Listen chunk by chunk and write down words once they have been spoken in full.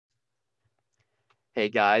Hey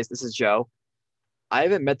guys, this is Joe. I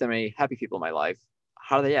haven't met that many happy people in my life.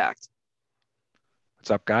 How do they act? What's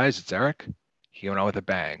up, guys? It's Eric. He went out with a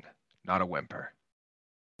bang, not a whimper.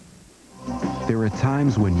 There are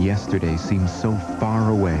times when yesterday seems so far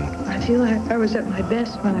away, I feel like I was at my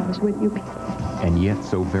best when I was with you people. and yet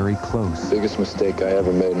so very close. Biggest mistake I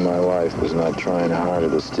ever made in my life was not trying harder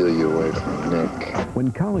to steal you away from Nick.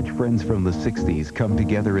 When college friends from the 60s come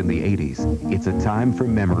together in the 80s, it's a time for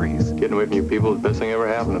memories. Getting away from you people is the best thing ever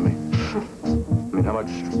happened to me. I mean, how much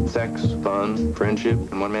sex, fun, friendship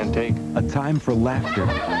can one man take? A time for laughter.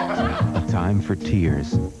 A time for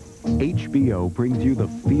tears. HBO brings you the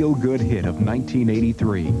feel-good hit of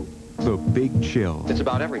 1983, The Big Chill. It's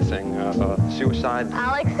about everything. Suicide,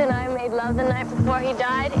 Alex and I made love the night before he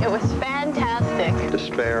died. It was fantastic.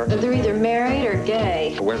 despair. They're either married or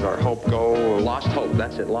gay. Where did our hope go? Lost hope.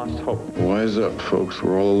 That's it. Lost hope. Wise up, folks.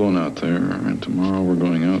 We're all alone out there, and tomorrow we're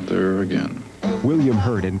going out there again. William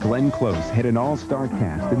Hurt and Glenn Close head an all-star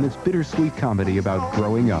cast in this bittersweet comedy about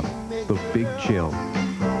growing up, The Big Chill.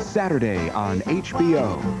 Saturday on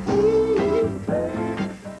HBO.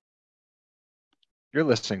 You're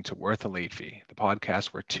listening to Worth a Late Fee, the podcast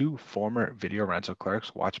where two former video rental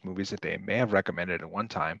clerks watch movies that they may have recommended at one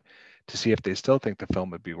time to see if they still think the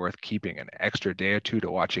film would be worth keeping an extra day or two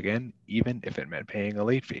to watch again, even if it meant paying a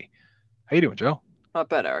late fee. How you doing, Joe? Not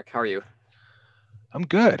bad, Eric. How are you? I'm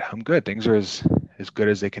good. I'm good. Things are as good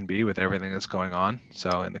as they can be with everything that's going on.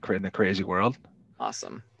 So in the crazy world.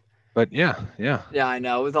 Awesome. But yeah. Yeah, I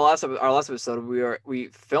know. With our last episode,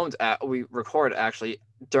 we recorded actually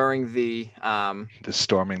during the The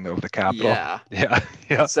storming of the Capitol. yeah.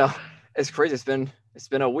 Yeah. So it's crazy. It's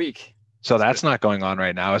been a week. So that's not going on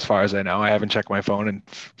right now, as far as I know. I haven't checked my phone in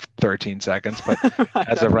 13 seconds, but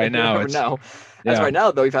as of right now, As yeah. of right now,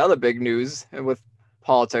 though, we've had other big news with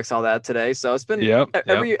politics, all that today. So it's been Yep.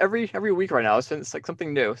 every week right now. It's like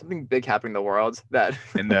something new, something big happening in the world. That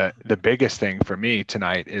And the biggest thing for me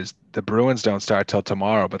tonight is the Bruins don't start till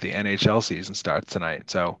tomorrow, but the NHL season starts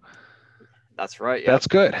tonight. So that's right. Yeah. that's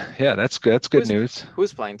good. Yeah, that's good. That's good news.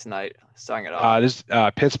 Who's playing tonight? Starting it off. This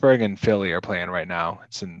Pittsburgh and Philly are playing right now.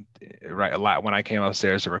 It's right a lot. When I came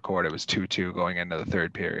upstairs to record, it was 2-2 going into the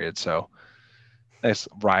third period. So nice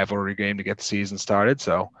rivalry game to get the season started.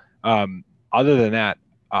 So other than that,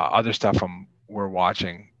 other stuff we're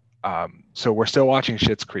watching. So we're still watching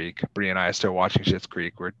Schitt's Creek. Bree and I are still watching Schitt's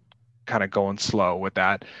Creek. We're kind of going slow with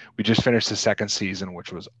that. We just finished the second season,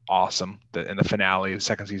 which was awesome. The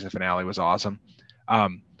second season finale was awesome.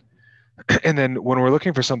 And then when we're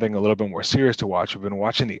looking for something a little bit more serious to watch, we've been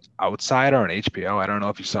watching The Outsider on HBO. I don't know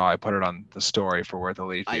if you saw, I put it on the story for Worth a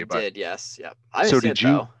Late Fee. I did, yes. Yep. So did you?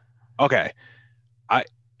 Though. Okay.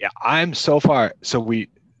 I'm so far. So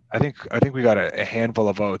I think we got a handful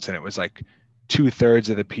of votes, and it was like 2/3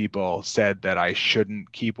 of the people said that I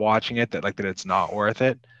shouldn't keep watching it, that it's not worth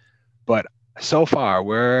it. But so far,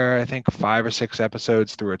 we're I think 5 or 6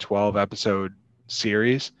 episodes through a 12 episode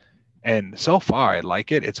series, and so far I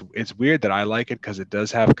like it. It's weird that I like it because it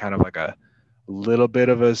does have kind of like a little bit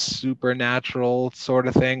of a supernatural sort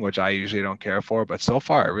of thing, which I usually don't care for. But so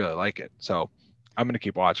far, I really like it, so I'm gonna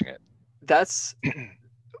keep watching it. That's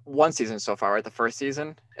one season so far, right? The first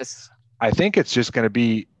season. I think it's just going to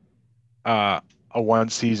be a one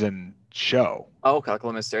season show. Oh, okay, like a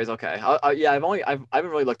limited series. Okay. Yeah, I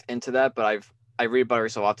haven't really looked into that, but I read about it every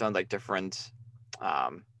so often on like different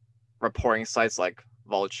reporting sites like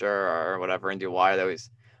Vulture or whatever, IndieWire.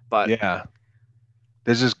 But Yeah,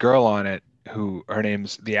 there's this girl on it who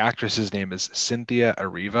the actress's name is Cynthia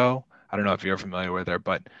Erivo. I don't know if you're familiar with her,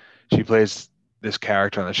 but she plays this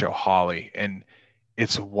character on the show, Holly, and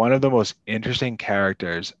it's one of the most interesting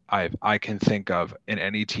characters I can think of in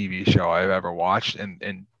any TV show I've ever watched,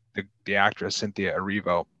 and the actress Cynthia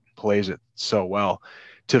Erivo plays it so well,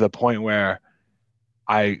 to the point where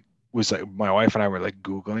I was like, my wife and I were like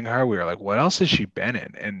Googling her. We were like, what else has she been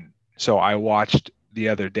in? And so the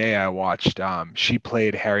other day I watched she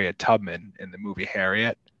played Harriet Tubman in the movie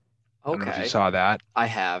Harriet. I don't know if okay, you saw that. I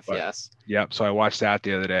have, But yes. Yep. So I watched that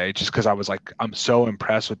the other day just because I was like, I'm so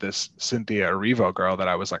impressed with this Cynthia Erivo girl that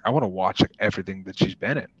I was like, I want to watch like, everything that she's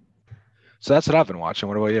been in. So that's what I've been watching.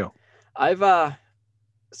 What about you? I've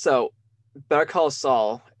so Better Call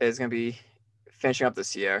Saul is gonna be finishing up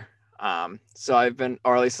this year. So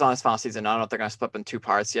or at least it's on its final season. I don't know if they're gonna split up in 2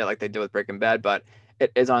 parts yet, like they did with Breaking Bad, but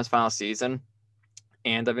it is on its final season,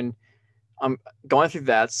 and I'm going through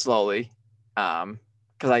that slowly.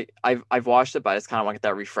 Because I've watched it, but I just kind of want to get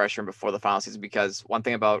that refresher before the final season. Because one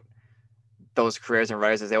thing about those creators and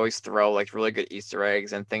writers is they always throw like really good Easter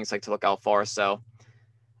eggs and things like to look out for. So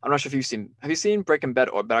I'm not sure if have you seen Breaking Bad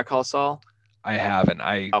or Better Call Saul? I haven't.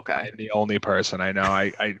 Okay. I'm the only person I know.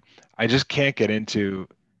 I just can't get into.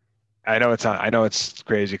 I know it's not. I know it's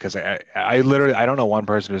crazy because I literally I don't know one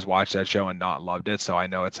person who's watched that show and not loved it. So I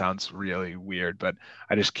know it sounds really weird, but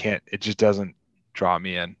I just can't. It just doesn't draw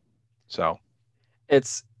me in. So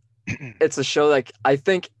It's it's a show like I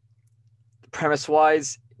think premise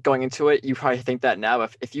wise going into it, you probably think that now.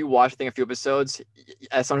 If you watch I think a few episodes,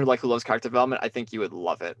 as someone who loves character development, I think you would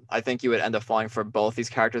love it. I think you would end up falling for both these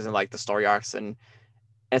characters and like the story arcs, and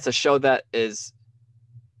it's a show that is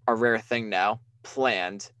a rare thing now,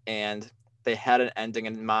 planned, and they had an ending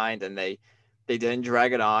in mind, and they didn't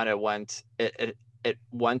drag it on. It went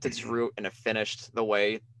its route and it finished the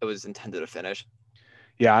way it was intended to finish.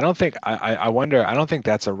 yeah, I don't think I wonder. I don't think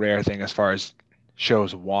that's a rare thing as far as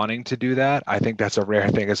shows wanting to do that. I think that's a rare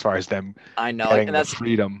thing as far as them I know, getting and the that's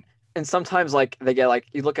freedom. and sometimes like they get like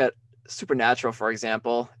you look at Supernatural for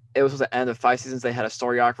example. It was the end of 5 seasons. They had a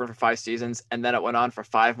story arc run for 5 seasons, and then it went on for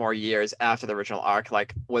 5 more years after the original arc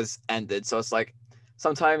like was ended. So it's like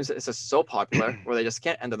sometimes it's just so popular where they just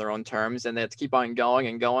can't end on their own terms, and they have to keep on going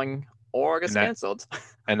and going, or it gets And that canceled.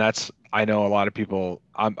 and that's I know a lot of people.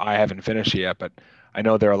 I haven't finished it yet, but I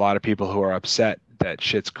know there are a lot of people who are upset that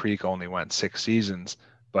Schitt's Creek only went 6 seasons.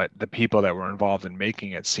 But the people that were involved in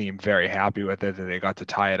making it seemed very happy with it, that they got to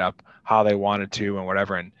tie it up how they wanted to and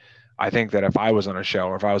whatever. And I think that if I was on a show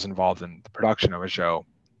or if I was involved in the production of a show,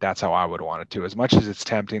 that's how I would want it to. As much as it's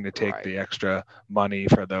tempting to take Right. the extra money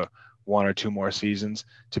for the one or two more seasons,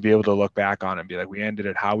 to be able to look back on it and be like, we ended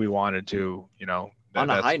it how we wanted to, On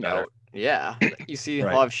a that's high better. note, yeah, you see a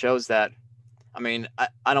Right. lot of shows that, I mean,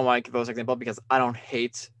 I don't want to give those example because I don't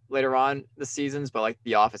hate later on the seasons, but like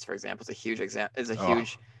The Office, for example, is a huge Oh, it's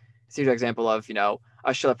a huge example of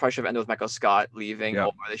a show that probably should have ended with Michael Scott leaving, yeah.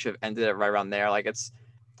 or they should have ended it right around there. Like it's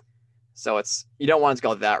you don't want it to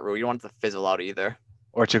go that route. You don't want it to fizzle out either.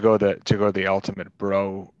 Or to go the ultimate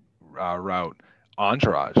bro route,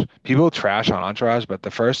 Entourage. People trash on Entourage, but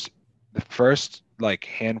the first like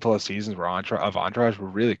handful of seasons of Entourage were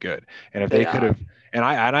really good. And if They they could are. have, and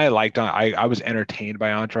I liked I was entertained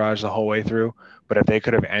by Entourage the whole way through. But if they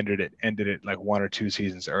could have ended it like one or two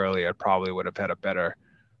seasons early, it probably would have had a better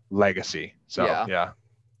legacy. So Yeah. yeah.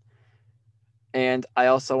 And I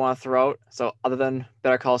also want to throw out, so other than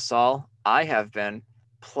Better Call Saul, I have been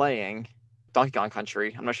playing Donkey Kong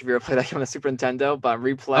Country. I'm not sure if you ever played that game on the Super Nintendo, but I'm Oh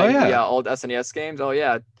replaying the yeah. old SNES games. Oh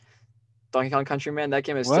yeah, Donkey Kong Country, man, that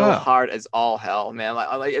game is still Wow. hard as all hell, man.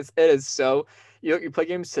 Like it is so you play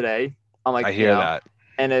games today, I'm like I hear that.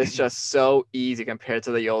 and it's just so easy compared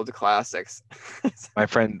to the old classics. My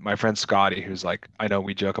friend Scotty, who's like, I know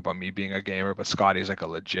we joke about me being a gamer, but Scotty's like a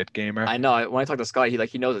legit gamer. I know when I talk to Scott,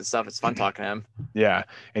 he knows his stuff. It's fun talking to him. Yeah,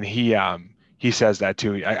 and he says that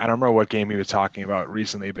too. I don't remember what game he was talking about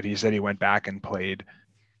recently, but he said he went back and played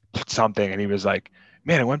something, and he was like,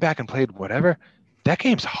 "Man, I went back and played whatever. That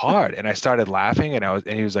game's hard." And I started laughing, and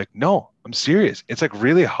he was like, "No, I'm serious. It's like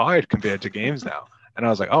really hard compared to games now." And I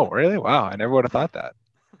was like, "Oh, really? Wow, I never would have thought that."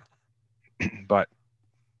 But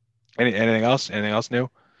anything else? Anything else new?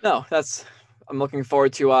 No, I'm looking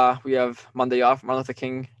forward to we have Monday off, Martin Luther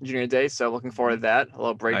King Jr. Day, so looking forward to that. A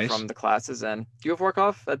little break Nice. from the classes. And do you have work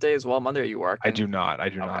off that day as well? Monday, or you work? I do not. I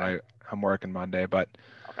do not. Okay. I'm working Monday, but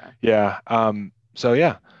Okay. yeah. So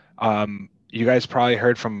yeah. You guys probably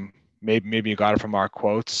heard from maybe you got it from our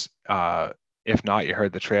quotes. If not, you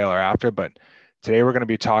heard the trailer after. But today we're going to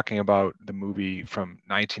be talking about the movie from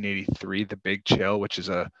 1983, The Big Chill, which is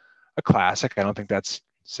a classic. I don't think that's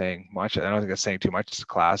saying much. I don't think that's saying too much. It's a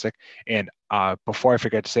classic. And before I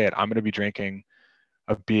forget to say it, I'm going to be drinking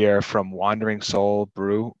a beer from Wandering Soul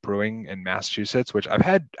Brewing in Massachusetts, which I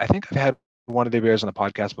think I've had one of the beers on the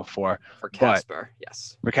podcast before. For Casper,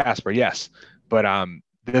 yes. For Casper, yes. But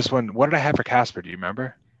this one, what did I have for Casper? Do you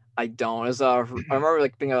remember? I don't. It was I remember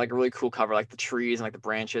like being like a really cool cover, like the trees and like the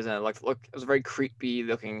branches, and it was a very creepy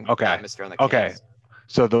looking Okay. atmosphere in the Okay. cans.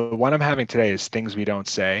 So the one I'm having today is Things We Don't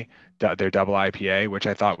Say. Their double IPA, which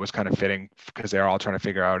I thought was kind of fitting because they're all trying to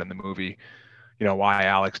figure out in the movie, why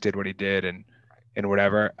Alex did what he did and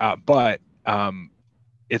whatever. But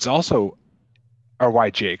it's also, or why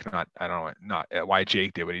Jake, not why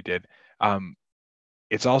Jake did what he did.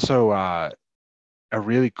 It's also a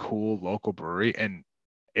really cool local brewery, and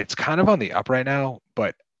it's kind of on the up right now,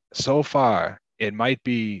 but so far it might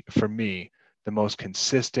be for me the most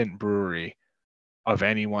consistent brewery of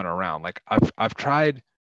anyone around. Like I've tried,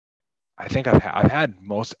 I think I've had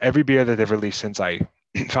most every beer that they've released since I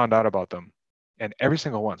found out about them, and every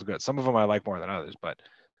single one's good. Some of them I like more than others, but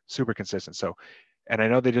super consistent. So, and I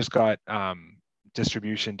know they just got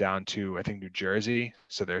distribution down to I think New Jersey,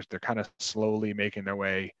 so they're kind of slowly making their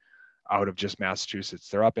way out of just Massachusetts.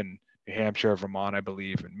 They're up in New Hampshire, Vermont, I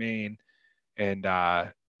believe, and Maine. And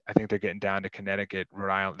I think they're getting down to Connecticut,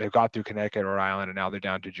 Rhode Island. They've got through Connecticut, Rhode Island, and now they're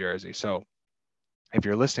down to Jersey. So if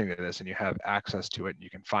you're listening to this and you have access to it and you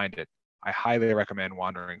can find it, I highly recommend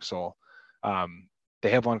Wandering Soul. They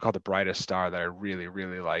have one called The Brightest Star that I really,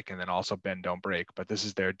 really like, and then also Bend Don't Break. But this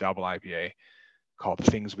is their double IPA called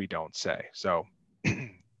Things We Don't Say. So we're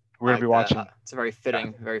gonna be watching. It's a very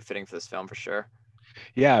fitting for this film for sure.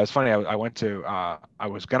 Yeah, it was funny. I went to I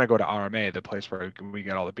was gonna go to RMA, the place where we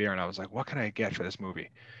get all the beer, and I was like, what can I get for this movie?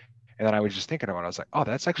 And then I was just thinking about it. I was like, oh,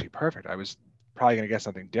 that's actually perfect. I was probably gonna get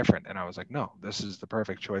something different, and I was like, no, this is the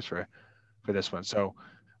perfect choice for this one. So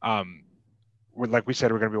we're, like we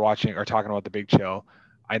said, we're going to be watching or talking about The Big Chill.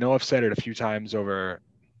 I know I've said it a few times over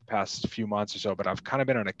the past few months or so, but I've kind of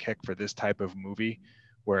been on a kick for this type of movie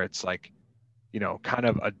where it's like, you know, kind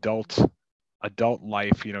of adult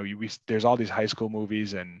life. You know, there's all these high school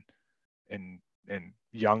movies and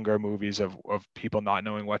younger movies of people not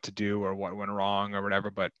knowing what to do or what went wrong or whatever.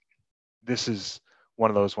 But this is one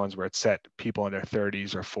of those ones where it's set people in their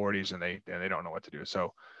 30s or 40s and they don't know what to do.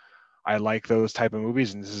 So I like those type of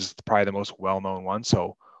movies, and this is probably the most well-known one.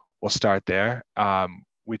 So we'll start there.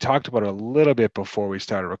 We talked about it a little bit before we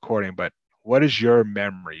started recording, but what is your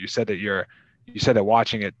memory? You said that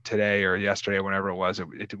watching it today or yesterday, or whenever it was,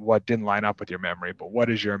 what didn't line up with your memory, but what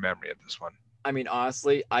is your memory of this one? I mean,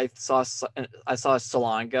 honestly, I saw it so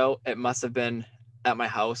long ago. It must have been at my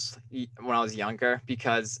house when I was younger,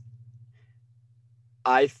 because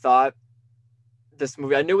I thought this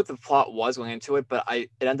movie, I knew what the plot was going into it, but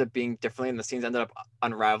it ended up being differently, and the scenes ended up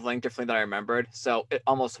unraveling differently than I remembered. So it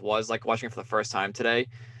almost was like watching it for the first time today.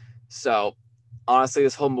 So honestly,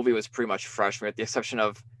 this whole movie was pretty much fresh for me, with the exception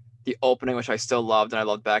of the opening, which I still loved and I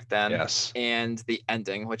loved back then. Yes. And the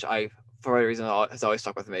ending, which for whatever reason, has always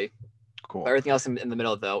stuck with me. Cool. But everything else in the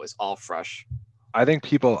middle, though, is all fresh. I think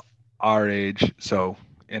people our age, so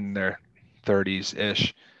in their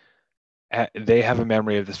 30s-ish, they have a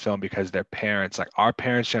memory of this film because their parents, like our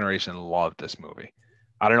parents' generation, loved this movie.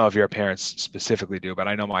 I don't know if your parents specifically do, but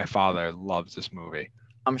I know my father loves this movie.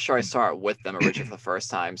 I'm sure I saw it with them originally for the first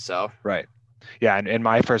time, so. Right. Yeah, and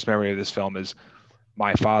my first memory of this film is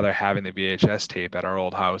my father having the VHS tape at our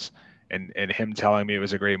old house and him telling me it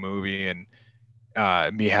was a great movie, and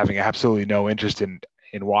me having absolutely no interest in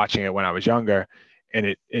watching it when I was younger.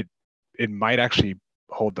 And it might actually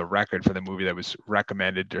hold the record for the movie that was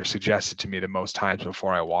recommended or suggested to me the most times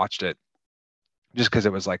before I watched it, just because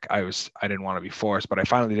it was like I didn't want to be forced. But I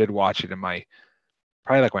finally did watch it in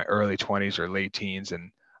probably like my early 20s or late teens,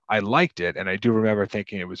 and I liked it, and I do remember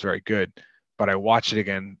thinking it was very good. But I watched it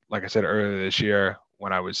again, like I said, earlier this year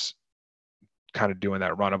when I was kind of doing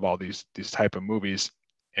that run of all these type of movies,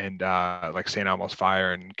 and like St. Elmo's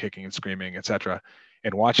Fire and Kicking and Screaming, etc.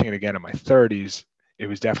 And watching it again in my 30s, it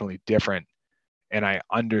was definitely different. And I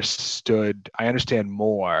understand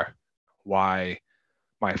more why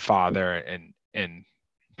my father and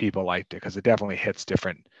people liked it, because it definitely hits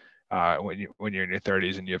different when you're in your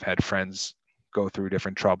 30s and you've had friends go through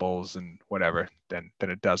different troubles and whatever than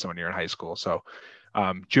it does when you're in high school. So do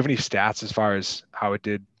you have any stats as far as how it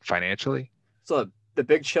did financially? So The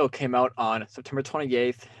Big Chill came out on September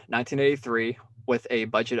 28th, 1983, with a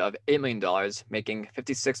budget of $8 million, making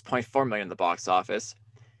 $56.4 million in the box office.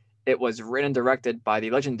 It was written and directed by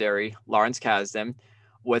the legendary Lawrence Kasdan,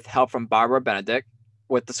 with help from Barbara Benedict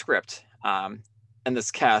with the script. And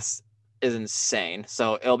this cast is insane.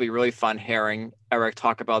 So it'll be really fun hearing Eric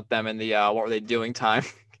talk about them in the what were they doing time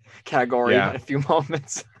category in a few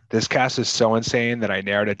moments. This cast is so insane that I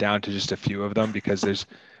narrowed it down to just a few of them, because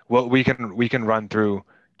we can run through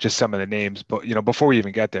just some of the names, but before we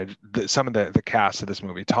even get there, some of the cast of this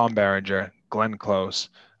movie: Tom Berenger, Glenn Close,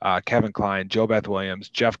 Kevin Kline, JoBeth Williams,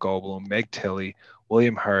 Jeff Goldblum, Meg Tilly,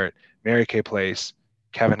 William Hurt, Mary Kay Place,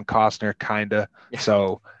 Kevin Costner, kinda. Yeah.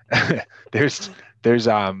 So there's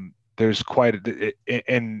quite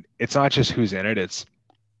and it's not just who's in it; it's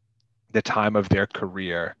the time of their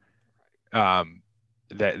career that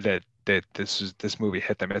this movie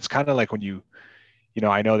hit them. It's kind of like when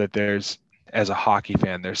I know that as a hockey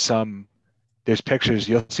fan, there's pictures,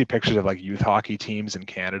 you'll see pictures of like youth hockey teams in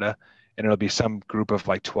Canada, and it'll be some group of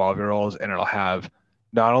like 12-year-olds, and it'll have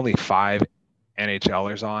not only 5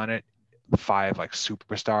 NHLers on it, 5 like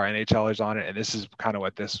superstar NHLers on it. And this is kind of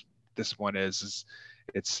what this one is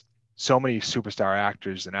it's so many superstar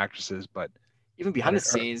actors and actresses. But even behind the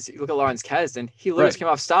scenes, you look at Lawrence Kasdan, he literally came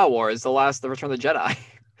off Star Wars, The Return of the Jedi.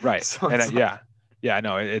 Right. So and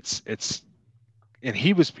no, it's and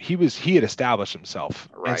he had established himself.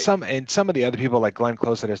 Right. And some of the other people like Glenn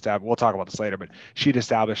Close had established, we'll talk about this later, but she'd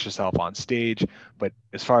established herself on stage. But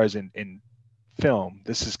as far as in film,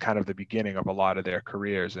 this is kind of the beginning of a lot of their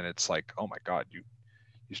careers, and it's like, oh my God, you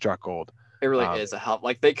struck gold. It really is a help.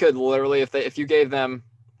 Like they could literally, if you gave them,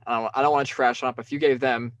 I don't want to trash on it, but if you gave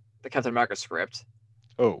them the Captain America script,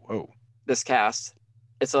 this cast,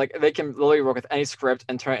 it's like they can literally work with any script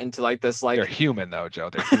and turn it into like this, like they're human though, Joe.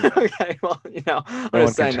 They're human. Okay, well, I'm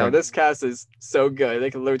just saying though, this cast is so good. They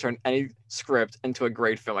can literally turn any script into a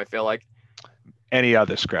great film. I feel like any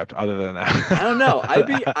other script other than that. I don't know.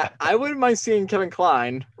 I wouldn't mind seeing Kevin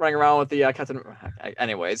Kline running around with the Captain.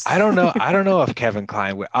 Anyways, I don't know if Kevin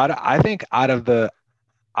Kline would. I think out of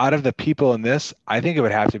the people in this, I think it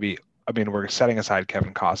would have to be. I mean, we're setting aside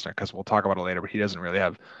Kevin Costner because we'll talk about it later, but he doesn't really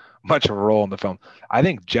have much of a role in the film. I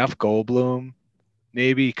think Jeff Goldblum,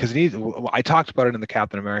 maybe, because I talked about it in the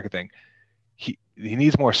Captain America thing. He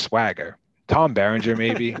needs more swagger. Tom Berenger,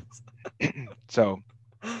 maybe. So.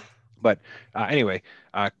 But anyway,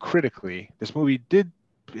 critically, this movie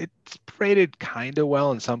it's rated kind of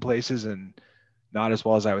well in some places and not as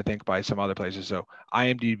well as I would think by some other places. So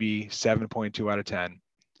IMDb 7.2 out of 10,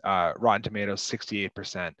 Rotten Tomatoes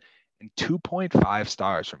 68%, and 2.5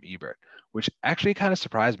 stars from Ebert, which actually kind of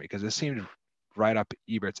surprised me because this seemed right up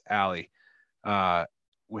Ebert's alley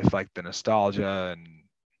with like the nostalgia and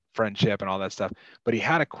friendship and all that stuff. But he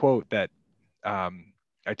had a quote that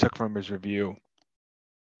I took from his review.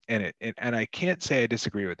 And I can't say I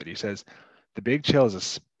disagree with it. He says, "The Big Chill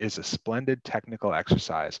is a splendid technical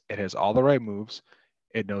exercise. It has all the right moves.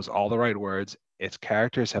 It knows all the right words. Its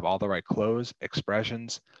characters have all the right clothes,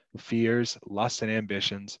 expressions, fears, lusts, and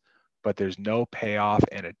ambitions, but there's no payoff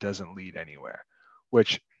and it doesn't lead anywhere,"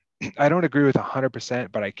 which I don't agree with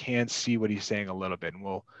 100%, but I can see what he's saying a little bit. And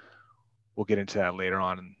we'll get into that later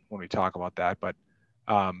on when we talk about that. But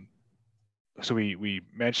so we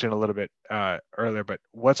mentioned a little bit earlier, but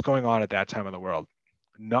what's going on at that time in the world?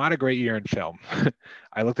 Not a great year in film.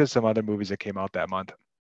 I looked at some other movies that came out that month,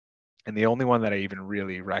 and the only one that I even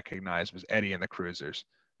really recognized was Eddie and the Cruisers.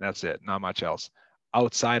 That's it, not much else.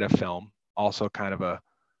 Outside of film, also kind of a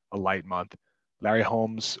light month. Larry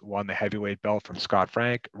Holmes won the heavyweight belt from Scott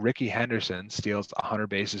Frank. Ricky Henderson steals 100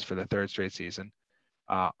 bases for the third straight season.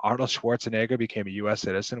 Arnold Schwarzenegger became a U.S.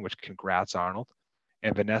 citizen, which congrats Arnold.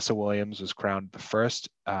 And Vanessa Williams was crowned the first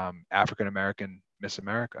African-American Miss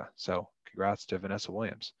America. So congrats to Vanessa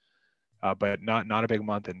Williams. But not a big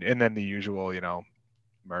month. And then the usual,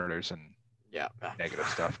 murders and negative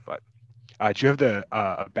stuff. But do you have the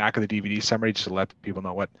back of the DVD summary just to let people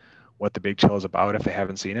know what The Big Chill is about if they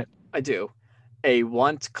haven't seen it? I do. A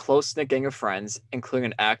once close-knit gang of friends, including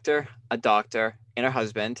an actor, a doctor, and her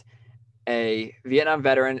husband, a Vietnam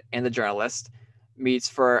veteran, and the journalist, meets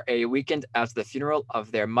for a weekend after the funeral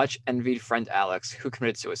of their much-envied friend Alex, who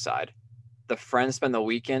committed suicide. The friends spend the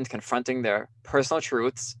weekend confronting their personal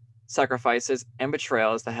truths, sacrifices, and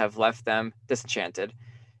betrayals that have left them disenchanted.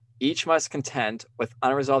 Each must contend with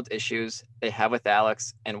unresolved issues they have with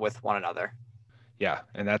Alex and with one another. Yeah,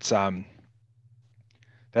 and that's a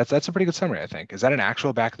pretty good summary, I think. Is that an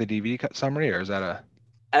actual back of the DVD summary, or is that a...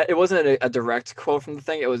 It wasn't a direct quote from the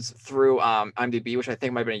thing. It was through IMDb, which I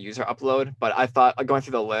think might have been a user upload. But I thought, going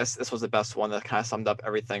through the list, this was the best one that kind of summed up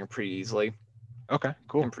everything pretty easily. Okay,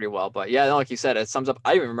 cool. And pretty well. But yeah, like you said, it sums up.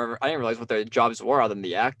 I didn't realize what their jobs were other than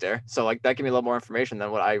the actor. So like that gave me a little more information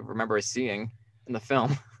than what I remember seeing in the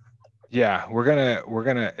film. Yeah, we're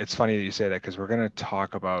gonna. It's funny that you say that because we're gonna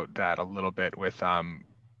talk about that a little bit with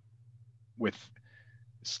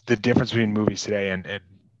the difference between movies today and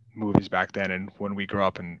movies back then and when we grew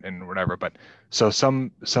up and whatever. But so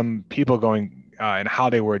some people going and how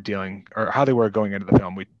they were dealing or how they were going into the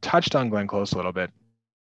film. We touched on Glenn Close a little bit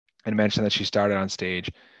and mentioned that she started on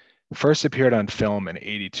stage, first appeared on film in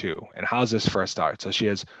 82. And how's this first start? So she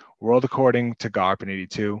has World According to Garp in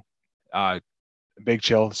 82, Big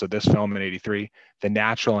Chill, so this film in 83, The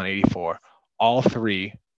Natural in 84, all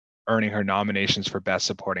three earning her nominations for Best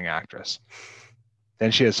Supporting Actress.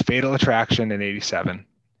 Then she has Fatal Attraction in 87,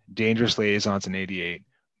 Dangerous Liaisons in 88,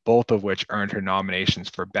 both of which earned her nominations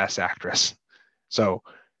for Best Actress. So,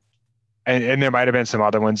 and there might have been some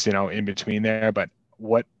other ones, in between there, but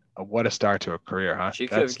what a start to a career, huh? She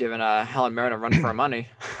could have given Helen Mirren a run for her money.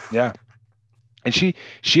 Yeah. And she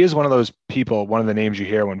is one of those people, one of the names you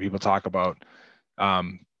hear when people talk about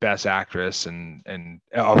Best Actress and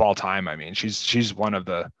of all time. I mean, she's one of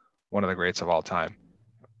the greats of all time.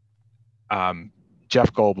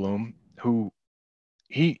 Jeff Goldblum, who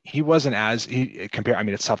he wasn't as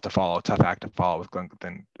it's tough act to follow with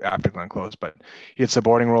after Glenn Close, but he had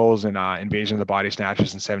supporting roles in Invasion of the Body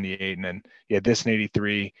Snatchers in 78, and then he had this in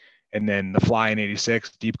 83, and then The Fly in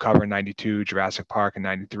 86, Deep Cover in 92, Jurassic Park in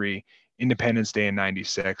 93, Independence Day in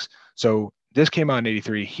 96. So this came out in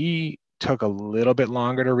 83. He took a little bit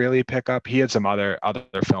longer to really pick up. He had some other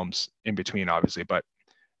films in between, obviously, but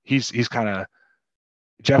he's kind of,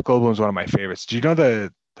 Jeff Goldblum's one of my favorites. Do you know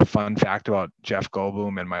the fun fact about Jeff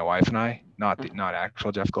Goldblum and my wife and I? Not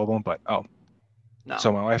actual Jeff Goldblum, but No.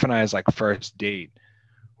 So my wife and I's like first date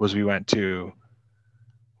was we went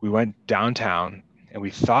downtown,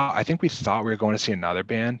 and I think we thought we were going to see another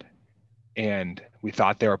band, and we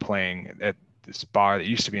thought they were playing at this bar that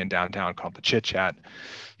used to be in downtown called the Chit Chat.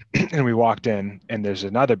 And we walked in, and there's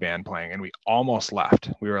another band playing, and we almost left.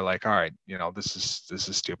 We were like, all right, this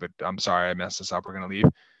is stupid. I'm sorry, I messed this up. We're going to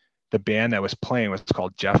leave. The band that was playing was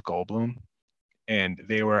called Jeff Goldblum, and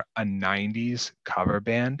they were a 90s cover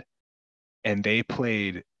band, and they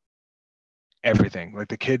played everything. Like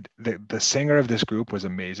the singer of this group was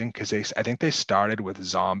amazing, because I think they started with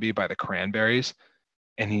Zombie by the Cranberries,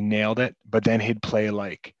 and he nailed it. But then he'd play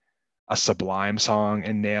like a Sublime song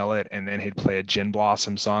and nail it, and then he'd play a Gin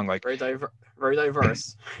Blossom song. Like Very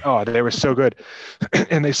diverse. Oh, they were so good.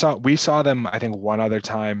 And we saw them, I think, one other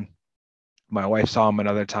time. My wife saw them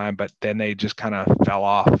another time, but then they just kind of fell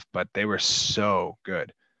off. But they were so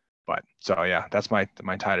good. But so yeah, that's my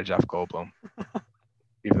tie to Jeff Goldblum.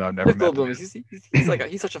 Even though I've never met him.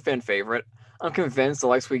 He's such a fan favorite. I'm convinced the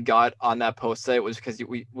likes we got on that post today was because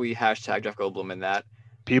we hashtag Jeff Goldblum in that.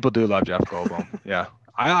 People do love Jeff Goldblum. Yeah.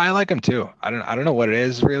 I like him too. I don't know what it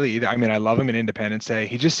is really either. I mean, I love him in Independence Day.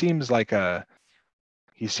 He just seems like a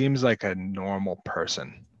normal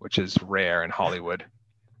person, which is rare in Hollywood.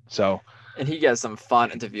 So. And he gets some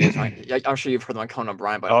fun interviews. I'm sure you've heard them on Conan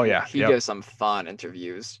O'Brien, but he gives some fun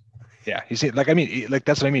interviews. Yeah, he seems that's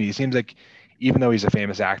what I mean. He seems like, even though he's a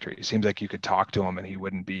famous actor, he seems like you could talk to him and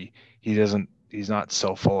he's not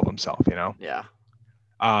so full of himself, Yeah.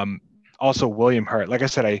 Also William Hurt. Like I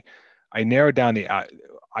said, I narrowed down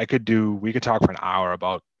we could talk for an hour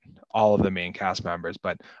about all of the main cast members,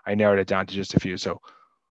 but I narrowed it down to just a few. So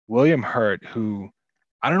William Hurt, who,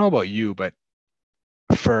 I don't know about you, but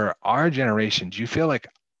for our generation, do you feel like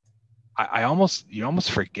you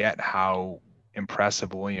almost forget how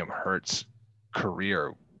impressive William Hurt's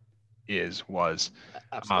career was?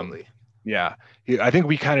 Absolutely. Yeah. I think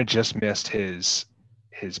we kind of just missed his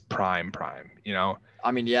prime,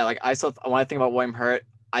 I mean, yeah, like when I think about William Hurt,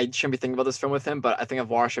 I shouldn't be thinking about this film with him, but I think of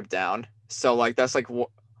Watership Down. So like that's like, and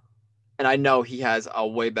I know he has a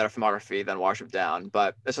way better filmography than Watership Down,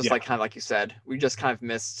 but it's just like kind of like you said, we just kind of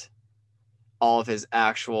missed all of his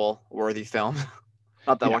actual worthy film.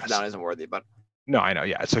 Not that Watership Down isn't worthy, but. No, I know.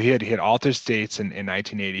 Yeah. So he had Altered States in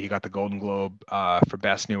 1980. He got the Golden Globe for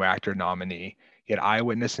Best New Actor nominee. He had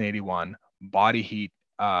Eyewitness in 81, Body Heat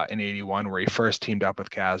in 81, where he first teamed up with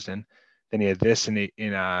Kasdan. Then he had this in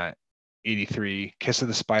 83, Kiss of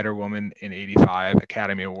the Spider Woman in 85,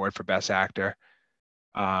 Academy Award for Best Actor,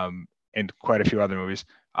 and quite a few other movies.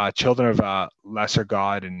 Children of Lesser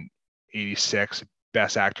God in 86,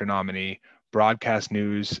 Best Actor nominee. Broadcast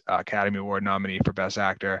News Academy Award nominee for Best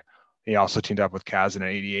Actor. He also teamed up with Kasdan in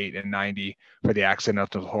 88 and 90 for The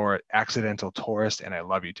Accidental Tourist and I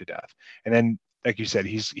Love You to Death. And then, like you said,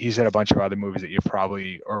 he's had a bunch of other movies that you've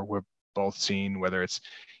probably or we've both seen, whether it's,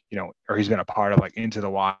 or he's been a part of like Into the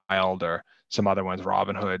Wild or some other ones,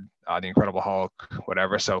 Robin Hood, The Incredible Hulk,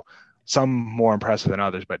 whatever. So some more impressive than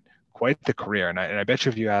others, but quite the career. And I bet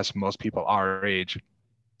you if you ask most people our age,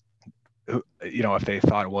 if they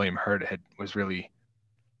thought William Hurt had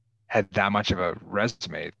that much of a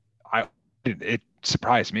resume, it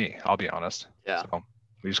surprised me, I'll be honest. Yeah. So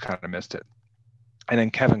we just kind of missed it. And then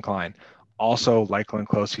Kevin Kline, also like Glenn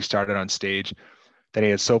Close, he started on stage. Then he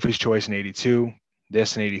had Sophie's Choice in 82,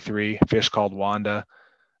 this in 83, Fish Called Wanda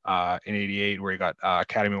in 88, where he got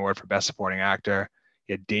Academy Award for Best Supporting Actor.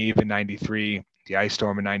 He had Dave in 93, The Ice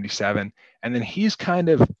Storm in 97. And then he's kind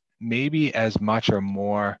of maybe as much or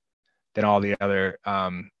more than all the other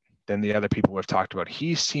people we've talked about.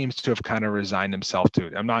 He seems to have kind of resigned himself to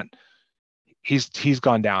it. He's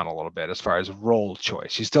gone down a little bit as far as role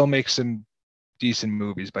choice. He still makes some decent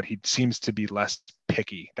movies, but he seems to be less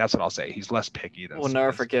picky. That's what I'll say. He's less picky than. We'll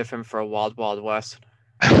never forgive him for Wild Wild West.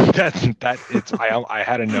 I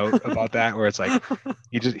had a note about that where it's like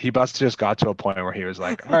he must have just got to a point where he was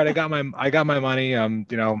like, all right, I got my money.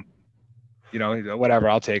 Whatever,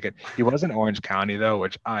 I'll take it. He was in Orange County though,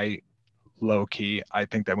 which I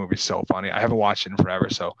think that movie's so funny. I haven't watched it in forever,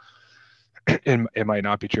 so it might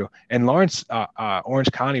not be true. And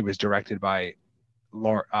Orange County was directed by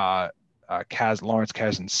Lawrence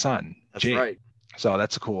Kasdan's son. That's right. So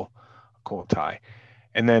that's a cool tie.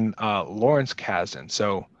 And then Lawrence Kasdan.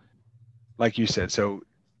 So, like you said, so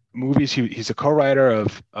movies. He's a co-writer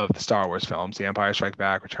of the Star Wars films, The Empire Strikes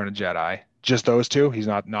Back, Return of the Jedi. Just those two. He's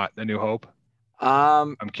not A New Hope.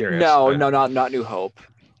 I'm curious. No, not New Hope.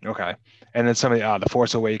 Okay. And then some of the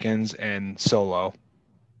Force Awakens and Solo.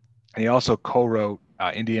 And he also co-wrote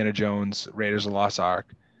Indiana Jones, Raiders of the Lost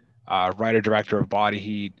Ark, writer-director of Body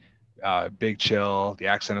Heat, Big Chill, The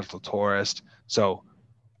Accidental Tourist. So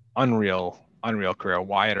unreal career.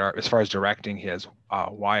 Wyatt Earp, as far as directing, he has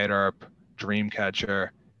Wyatt Earp, Dreamcatcher,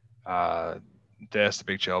 The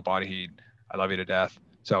Big Chill, Body Heat, I Love You to Death.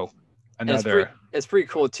 So another. It's pretty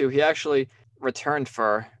cool too. He actually returned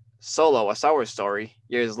for Solo, a Star Wars story,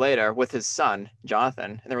 years later with his son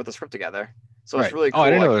Jonathan, and they wrote the script together. So it's really cool. Oh,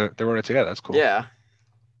 I didn't know they wrote it together. That's cool. Yeah,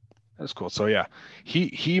 that's cool. So yeah,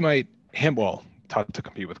 tough to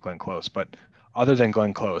compete with Glenn Close, but other than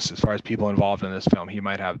Glenn Close, as far as people involved in this film, he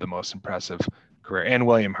might have the most impressive career. And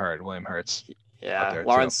William Hurt's. Yeah,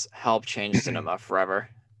 Lawrence helped change cinema forever,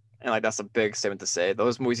 and like that's a big statement to say.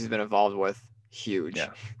 Those movies he's been involved with, huge. Yeah.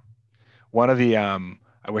 One of the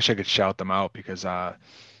I wish I could shout them out because I'd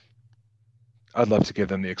love to give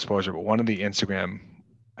them the exposure, but one of the Instagram,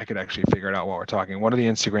 I could actually figure it out while we're talking. One of the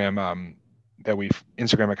Instagram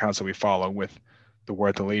accounts that we follow with the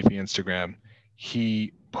Word to Leafy Instagram,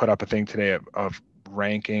 he put up a thing today of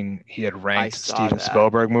ranking. He had ranked Steven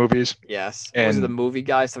Spielberg movies. Yes. And was it the Movie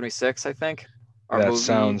Guy 76, I think? The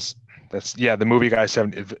Movie Guy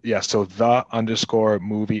 70. Yeah. So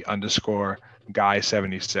movie_guy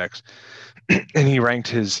 76. And he ranked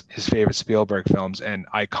his favorite Spielberg films. And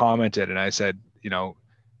I commented and I said,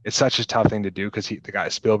 it's such a tough thing to do because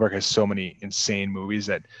Spielberg has so many insane movies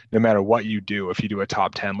that no matter what you do, if you do a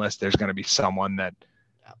top 10 list, there's going to be someone that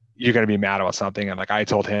you're going to be mad about something. And like I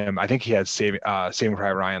told him, I think he had Saving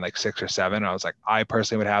Private Ryan like 6 or 7. And I was like, I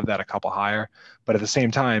personally would have that a couple higher. But at the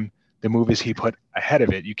same time, the movies he put ahead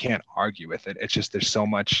of it, you can't argue with it. It's just there's so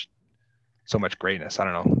much greatness. I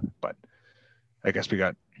don't know, but I guess we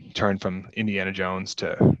got turned from Indiana Jones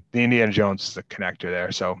to the Indiana Jones is the connector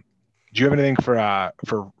there. So do you have anything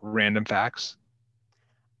for random facts?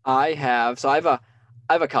 I have. So I have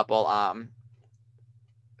a couple.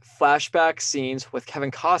 Flashback scenes with Kevin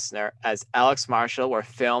Costner as Alex Marshall were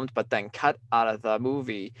filmed, but then cut out of the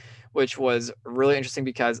movie, which was really interesting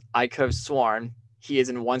because I could have sworn he is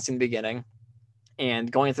in one scene in the beginning,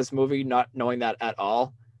 and going into this movie not knowing that at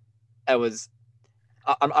all,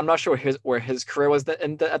 I'm not sure where his career was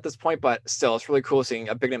at this point, but still, it's really cool seeing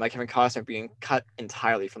a big name like Kevin Costner being cut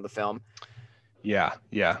entirely from the film. Yeah.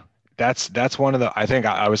 That's one of the. I think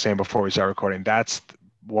I was saying before we started recording. That's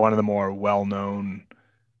one of the more well-known.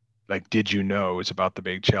 Like, did you know it's about The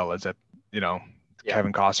Big Chill? Is that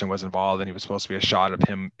Kevin Costner was involved and he was supposed to be a shot of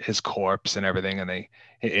his corpse and everything, and they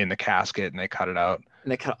in the casket and they cut it out.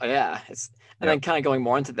 And then kind of going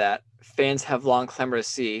more into that, fans have long clamored to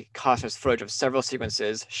see Costner's footage of several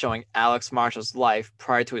sequences showing Alex Marshall's life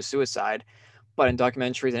prior to his suicide, but in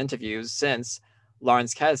documentaries and interviews since,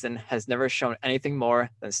 Lawrence Kasdan has never shown anything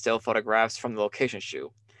more than still photographs from the location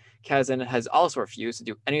shoot. Kasdan has also refused to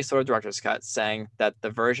do any sort of director's cut, saying that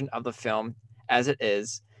the version of the film as it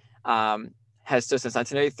is has stood since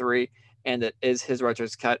 1983, and it is his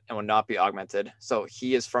director's cut and will not be augmented. So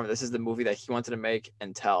this is the movie that he wanted to make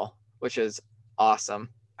and tell, which is awesome.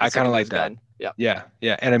 I kind of like that. Yeah.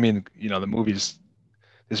 And I mean,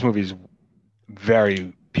 this movie's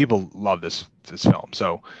people love this film.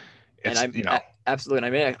 So it's, absolutely.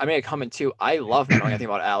 And I made a comment too. I love knowing anything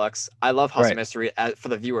about Alex. I love House of Mystery for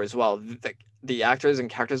the viewer as well. The actors and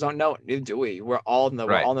characters don't know. Neither do we. We're all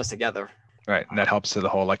in this together. Right. And that helps to the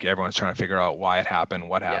whole, like, everyone's trying to figure out why it happened,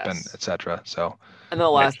 what happened, etc. So, and then the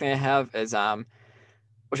last thing I have is,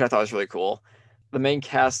 which I thought was really cool. The main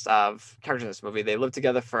cast of characters in this movie, they lived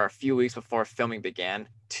together for a few weeks before filming began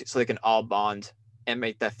so they can all bond and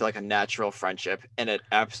make that feel like a natural friendship. And it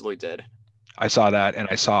absolutely did. I saw that. And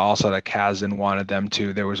I saw also that Kasdan wanted them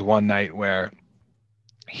to. There was one night where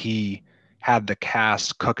he had the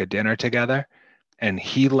cast cook a dinner together and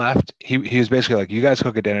he left. He was basically like, you guys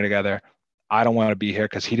cook a dinner together. I don't want to be here,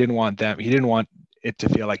 because he didn't want it to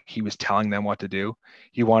feel like he was telling them what to do.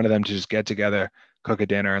 He wanted them to just get together, cook a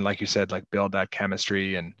dinner, and like you said, like build that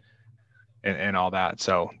chemistry and all that.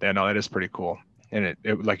 So yeah, no, it is pretty cool. And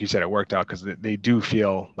it like you said, it worked out because they do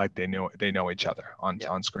feel like they know each other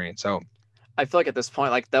on screen. So I feel like at this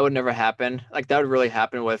point, like that would never happen. Like that would really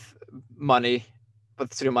happen with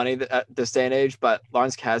studio money at this day and age. But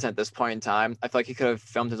Lawrence Kasdan at this point in time, I feel like he could have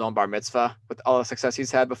filmed his own bar mitzvah with all the success he's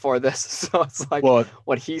had before this. So it's like,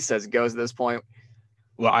 what he says goes at this point.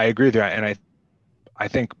 Well, I agree with that, and I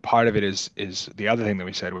think part of it is the other thing that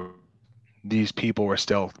we said. These people were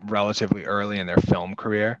still relatively early in their film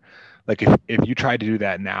career. Like if you tried to do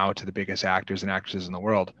that now to the biggest actors and actresses in the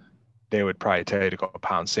world, they would probably tell you to go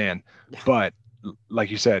pound sand. Yeah. But like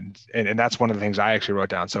you said, and that's one of the things I actually wrote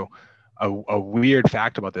down. So a weird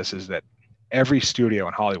fact about this is that every studio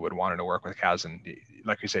in Hollywood wanted to work with Kazan.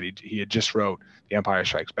 Like you said, he had just wrote The Empire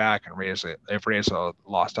Strikes Back and Raiders of the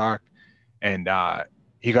Lost Ark, and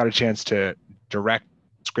he got a chance to direct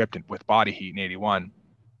script with Body Heat in '81.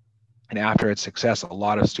 And after its success, a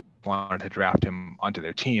lot of studios wanted to draft him onto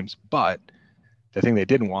their teams. But the thing they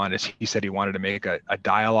didn't want is he said he wanted to make a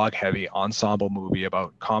dialogue-heavy ensemble movie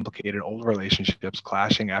about complicated old relationships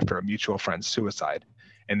clashing after a mutual friend's suicide.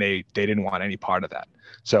 And they didn't want any part of that.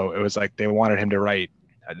 So it was like they wanted him to write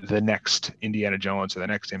the next Indiana Jones or the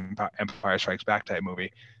next Empire Strikes Back type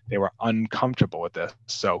movie. They were uncomfortable with this.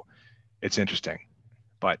 So it's interesting.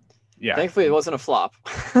 But yeah. Thankfully, it wasn't a flop.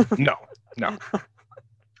 No.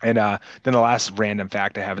 And then the last random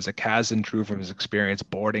fact I have is that Kazan drew from his experience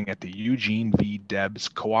boarding at the Eugene V. Debs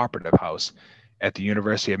Cooperative House at the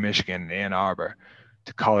University of Michigan in Ann Arbor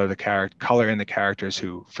to color in the characters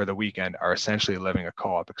who, for the weekend, are essentially living a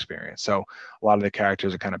co-op experience. So a lot of the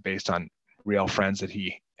characters are kind of based on real friends that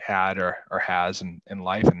he had or has in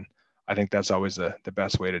life, and I think that's always the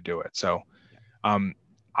best way to do it. So,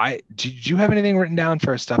 did you have anything written down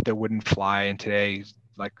for stuff that wouldn't fly in today's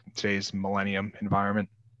millennium environment?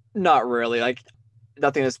 Not really. Like,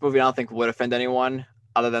 nothing in this movie I don't think would offend anyone,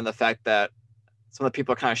 other than the fact that some of the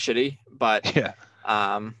people are kind of shitty. But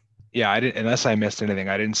yeah, I didn't. Unless I missed anything,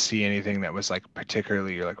 I didn't see anything that was like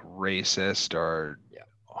particularly like racist or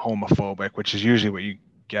homophobic, which is usually what you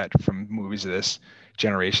get from movies of this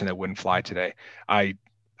generation that wouldn't fly today. I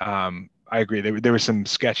agree. There was some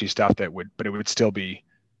sketchy stuff but it would still be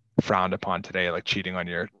frowned upon today, like cheating on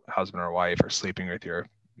your husband or wife or sleeping with your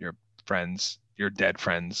friends, your dead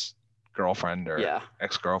friend's girlfriend or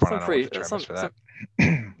ex-girlfriend. I don't know what the term is for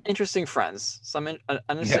that. Interesting friends. An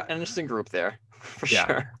interesting group there, for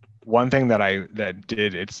sure. One thing that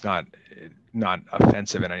did, it's not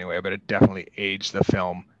offensive in any way, but it definitely aged the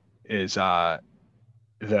film, is the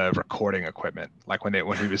recording equipment. Like when he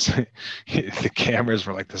was the cameras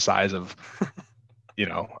were like the size of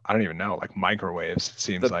I don't even know, like microwaves, it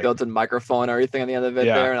seems like. The built-in microphone or everything on the end of it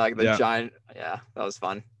there, and like the giant, that was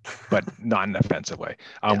fun. But not in an offensive way.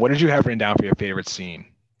 What did you have written down for your favorite scene?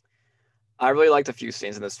 I really liked a few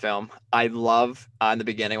scenes in this film. I love in the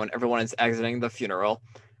beginning when everyone is exiting the funeral,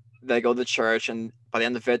 they go to the church, and by the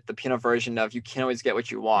end of it, the piano version of "You Can't Always Get What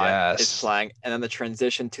You Want" is playing, and then the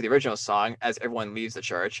transition to the original song as everyone leaves the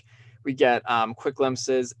church. We get quick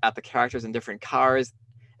glimpses at the characters in different cars,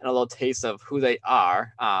 and a little taste of who they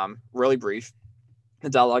are, really brief. The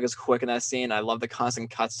dialogue is quick in that scene. I love the constant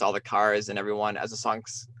cuts to all the cars and everyone as the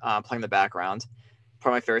song's playing in the background.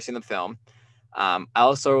 Probably my favorite scene in the film. I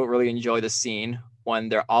also really enjoy the scene when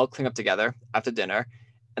they're all cleaning up together after dinner,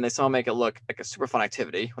 and they somehow make it look like a super fun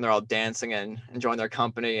activity when they're all dancing and enjoying their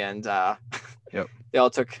company, and they all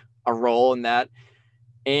took a role in that.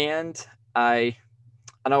 And I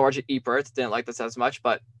know Roger Ebert didn't like this as much,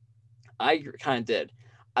 but I kind of did.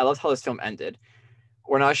 I loved how this film ended.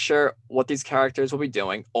 We're not sure what these characters will be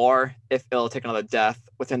doing or if it'll take another death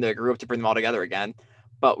within their group to bring them all together again,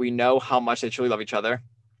 but we know how much they truly love each other.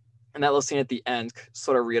 And that little scene at the end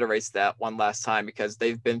sort of reiterates that one last time, because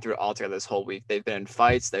they've been through it all together this whole week. They've been in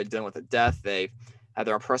fights, they're dealing with a death, they've had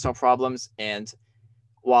their own personal problems, and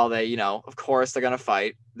while they, of course they're going to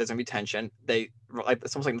fight, there's going to be tension,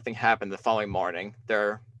 it's almost like nothing happened the following morning.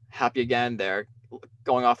 They're happy again, they're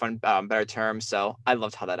going off on better terms. So I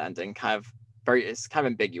loved how that ending it's kind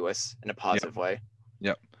of ambiguous in a positive way.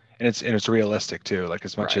 Yep. And it's realistic too. Like,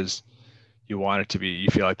 as much as you want it to be, you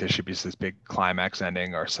feel like there should be this big climax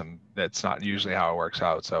ending or that's not usually how it works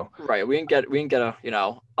out. So we can get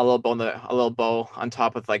a a little bow on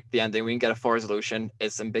top of like the ending. We can get a full resolution.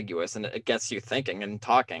 It's ambiguous and it gets you thinking and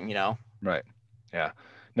talking. Right. Yeah.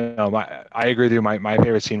 No, I agree with you. My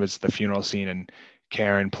favorite scene was the funeral scene, and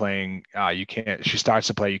Karen playing she starts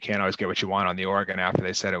to play "You Can't Always Get What You Want" on the organ after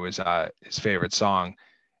they said it was his favorite song,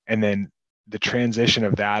 and then the transition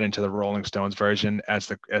of that into the Rolling Stones version as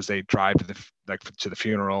they drive to the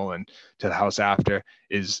funeral and to the house after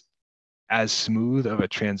is as smooth of a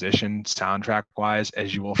transition soundtrack wise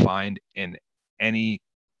as you will find in any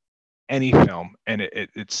film, and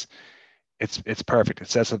it's perfect. It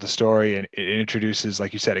sets up the story, and it introduces,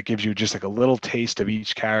 like you said, it gives you just like a little taste of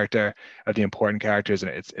each character, of the important characters,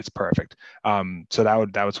 and it's perfect. So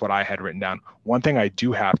that was what I had written down. One thing I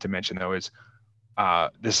do have to mention though is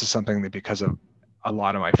this is something that, because of a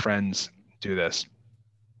lot of my friends do this,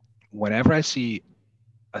 whenever I see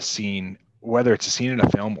a scene, whether it's a scene in a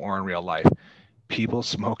film or in real life, people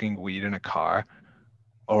smoking weed in a car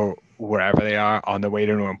or wherever they are on the way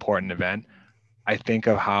to an important event, I think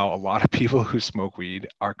of how a lot of people who smoke weed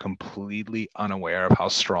are completely unaware of how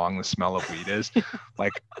strong the smell of weed is.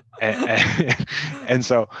 Like, and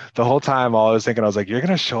so the whole time all I was thinking, I was like, you're going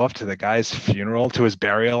to show up to the guy's funeral, to his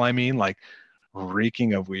burial, I mean, like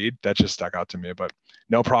reeking of weed. That just stuck out to me. But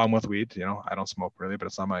no problem with weed. You know, I don't smoke really, but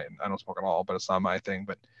I don't smoke at all, but it's not my thing.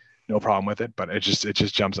 But no problem with it. But it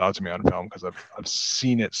just jumps out to me on film because I've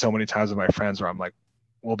seen it so many times with my friends where I'm like,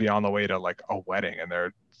 we'll be on the way to like a wedding and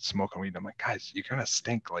they're smoking weed. I'm like, guys, you're gonna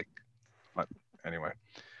stink. Like, but anyway,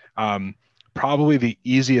 probably the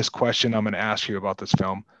easiest question I'm gonna ask you about this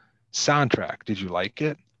film: soundtrack. Did you like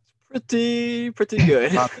it? Pretty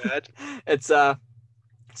good. Not bad. It's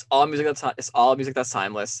all music that's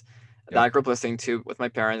timeless. That I grew up listening to with my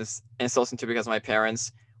parents and still listen to because of my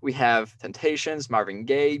parents. We have Temptations, Marvin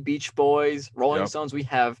Gaye, Beach Boys, Rolling Stones. We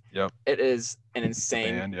have it is an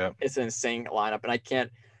insane it's an insane lineup, and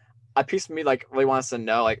a piece of me like really wants to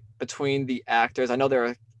know, like, between the actors, I know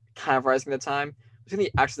they're kind of rising at the time, between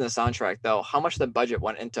the actors and the soundtrack though, how much of the budget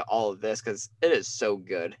went into all of this, because it is so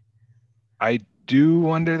good. I do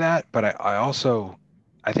wonder that, but I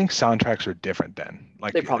think soundtracks are different then.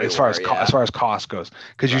 Like, They probably as far as cost goes,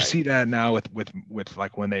 because you Right. see that now with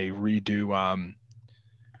like when they redo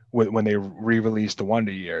when they re-release the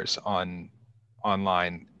Wonder Years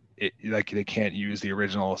online, it, like, they can't use the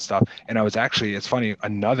original stuff. And it's funny,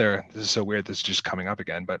 this is so weird, this is just coming up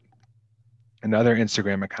again, but another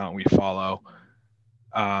Instagram account we follow,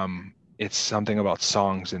 it's something about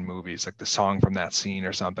songs in movies, like the song from that scene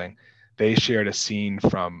or something. They shared a scene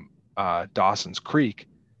from Dawson's Creek.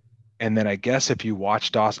 And then I guess if you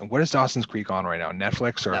watch what is Dawson's Creek on right now?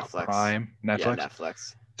 Netflix or Netflix. Prime? Netflix? Yeah,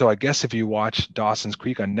 Netflix. So I guess if you watch Dawson's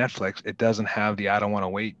Creek on Netflix, it doesn't have the I Don't Want to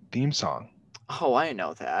Wait theme song. Oh, I didn't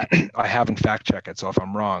know that. I haven't fact checked it, so if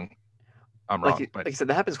I'm wrong, I'm wrong. Like I said,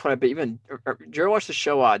 that happens quite a bit. Even did you ever watch the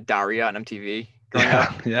show Daria on MTV growing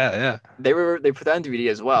up? Yeah. They put that on DVD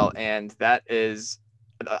as well, and that is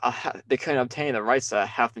they couldn't obtain the rights to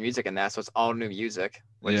half the music in that, so it's all new music.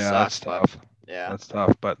 Which that's tough. Yeah, that's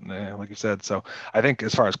tough. But like you said, so I think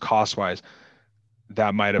as far as cost wise,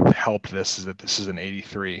 that might have helped this, is that this is an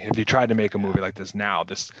 83. If you tried to make a movie like this now,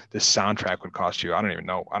 this soundtrack would cost you, I don't even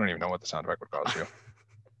know what the soundtrack would cost you.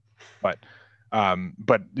 but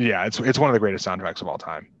yeah, it's one of the greatest soundtracks of all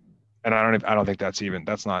time. And I don't think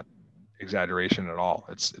that's not exaggeration at all.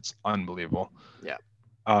 It's unbelievable. Yeah.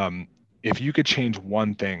 If you could change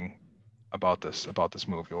one thing about this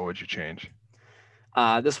movie, what would you change?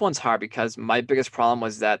 This one's hard because my biggest problem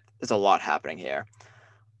was that there's a lot happening here.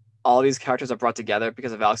 All these characters are brought together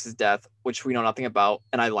because of Alex's death, which we know nothing about,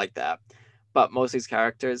 and I like that. But most of these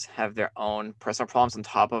characters have their own personal problems on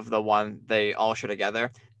top of the one they all share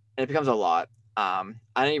together, and it becomes a lot. I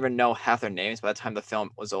didn't even know half their names by the time the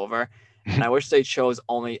film was over, and I wish they chose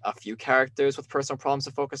only a few characters with personal problems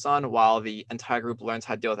to focus on, while the entire group learns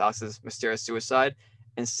how to deal with Alex's mysterious suicide,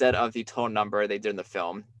 instead of the total number they did in the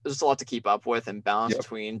film. There's just a lot to keep up with and balance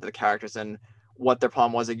between the characters and what their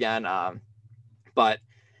problem was again. But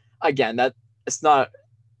again, it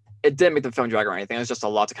didn't make the film drag or anything. It was just a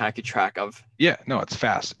lot to kind of keep track of. Yeah, no, it's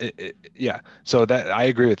fast. Yeah. So that, I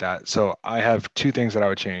agree with that. So I have two things that I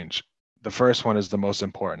would change. The first one is the most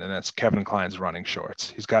important, and that's Kevin Kline's running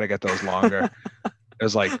shorts. He's got to get those longer. It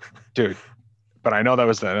was like, dude, but I know it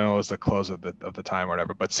was the close of the time or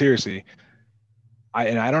whatever. But seriously,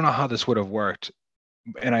 I don't know how this would have worked.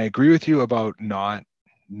 And I agree with you about not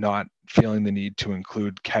feeling the need to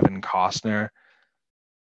include Kevin Costner,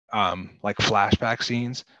 like flashback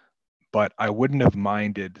scenes, but I wouldn't have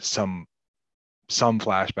minded some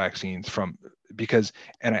flashback scenes because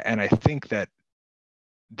I think that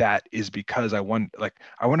is because I wonder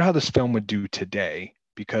how this film would do today,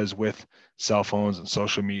 because with cell phones and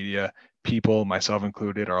social media, people, myself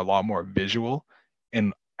included, are a lot more visual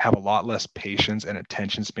and have a lot less patience and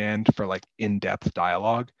attention span for like in-depth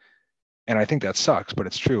dialogue. And I think that sucks, but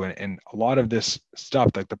it's true. And a lot of this stuff,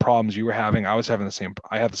 like the problems you were having, I have the same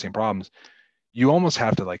problems. You almost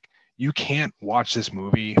have to, like, you can't watch this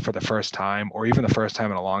movie for the first time, or even the first time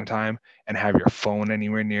in a long time, and have your phone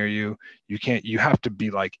anywhere near you. You have to be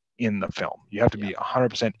like in the film. You have to be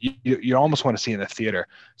 100%. You almost want to see in the theater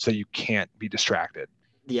so you can't be distracted.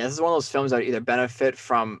 Yeah, this is one of those films that either benefit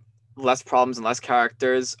from less problems and less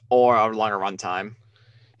characters, or a longer runtime.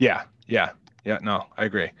 Yeah. No, I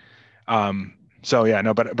agree. So yeah,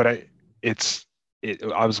 no, but I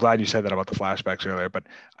was glad you said that about the flashbacks earlier, but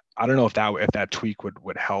I don't know if that tweak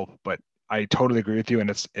would help, but I totally agree with you. And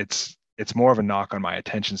it's more of a knock on my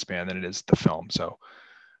attention span than it is the film. So,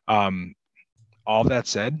 all that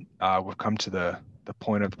said, we've come to the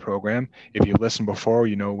point of the program. If you listened before,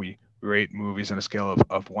 you know, we rate movies on a scale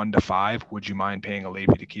of 1 to 5, would you mind paying a late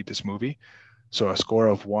fee to keep this movie? So a score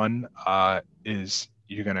of 1 is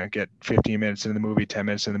you're going to get 15 minutes into the movie, 10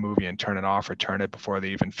 minutes in the movie, and turn it off or turn it before they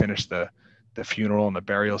even finish the funeral and the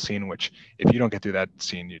burial scene, which if you don't get through that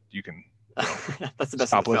scene, you can that's the best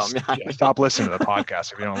stop, of the film. yeah, stop listening to the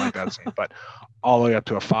podcast if you don't like that scene. But all the way up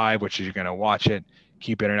to a 5, which is you're going to watch it,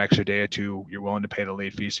 keep it an extra day or two. You're willing to pay the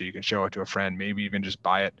late fee so you can show it to a friend, maybe even just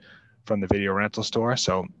buy it from the video rental store.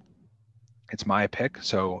 So it's my pick.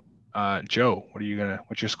 So Joe,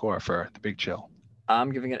 what's your score for The Big Chill?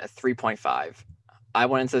 I'm giving it a 3.5. I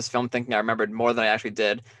went into this film thinking I remembered more than I actually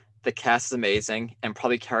did. The cast is amazing and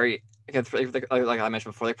probably carry, like I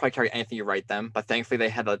mentioned before, they probably carry anything you write them. But thankfully, they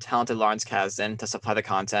had the talented Lawrence Kasdan to supply the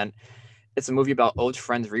content. It's a movie about old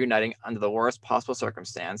friends reuniting under the worst possible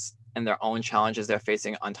circumstance and their own challenges they're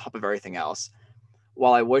facing on top of everything else.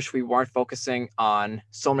 While I wish we weren't focusing on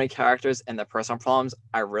so many characters and their personal problems,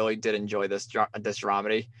 I really did enjoy this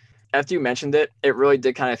dramedy. After you mentioned it, it really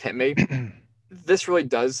did kind of hit me. This really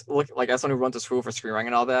does look like, as someone who went to school for screenwriting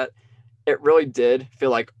and all that, it really did feel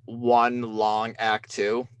like one long act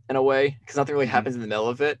 2 in a way, because nothing really happens in the middle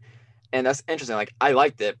of it. And that's interesting. Like, I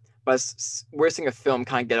liked it, but we're seeing a film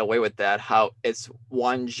kind of get away with that, how it's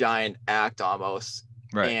one giant act almost.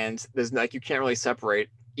 Right. And there's like, you can't really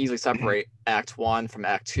easily separate act 1 from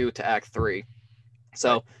act 2 to act 3.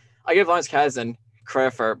 So I give Lawrence Kasdan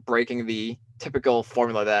credit for breaking the typical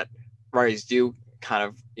formula that writers do kind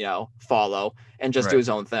of, follow and just do his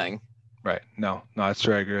own thing. Right. No, that's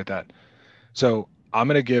true. I agree with that. So I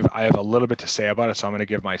have a little bit to say about it. So I'm going to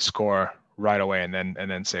give my score right away and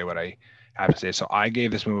then say what I have to say. So I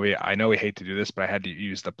gave this movie, I know we hate to do this, but I had to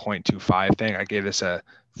use the 0.25 thing. I gave this a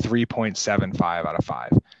 3.75 out of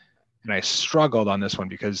 5. And I struggled on this one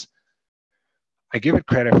because I give it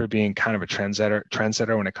credit for being kind of a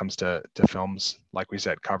trendsetter when it comes to films, like we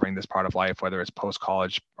said, covering this part of life, whether it's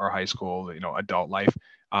post-college or high school, adult life.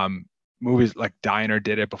 Movies like Diner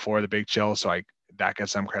did it before The Big Chill, so that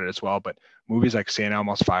gets some credit as well. But movies like St.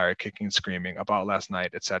 Elmo's Fire, Kicking and Screaming, About Last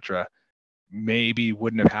Night, etc., maybe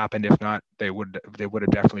wouldn't have happened. If not, they would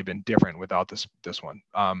have definitely been different without this one.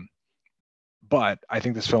 But I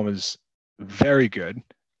think this film is very good,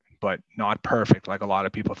 but not perfect like a lot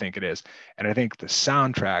of people think it is. And I think the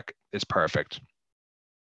soundtrack is perfect,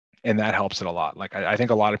 and that helps it a lot. Like I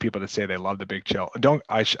think a lot of people that say they love The Big Chill, I don't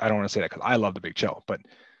want to say that because I love The Big Chill, but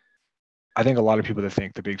I think a lot of people that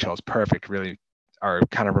think The Big Chill is perfect really are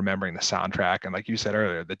kind of remembering the soundtrack. And like you said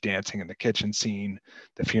earlier, the dancing in the kitchen scene,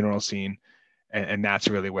 the funeral scene, and that's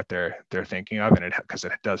really what they're thinking of, and because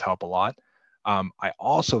it does help a lot. I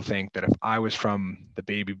also think that if I was from the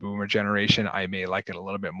baby boomer generation, I may like it a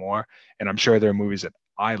little bit more. And I'm sure there are movies that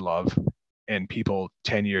I love and people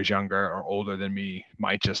 10 years younger or older than me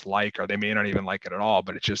might just like, or they may not even like it at all,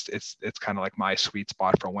 but it's kind of like my sweet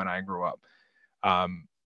spot for when I grew up.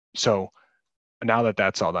 So now that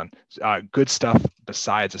that's all done, good stuff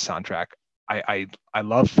besides the soundtrack. I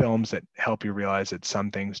love films that help you realize that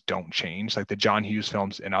some things don't change, like the John Hughes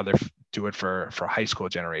films and other do it for high school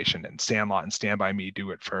generation, and Sandlot and Stand By Me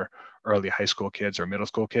do it for early high school kids or middle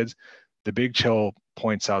school kids. The Big Chill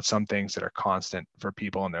points out some things that are constant for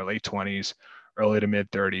people in their late 20s, early to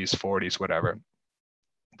mid 30s, 40s, whatever.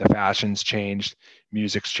 The fashion's changed,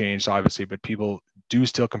 music's changed, obviously, but people do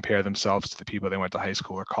still compare themselves to the people they went to high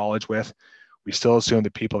school or college with. We still assume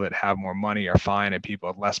that people that have more money are fine and people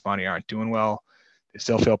with less money aren't doing well. They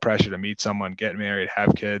still feel pressure to meet someone, get married,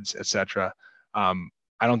 have kids, etc.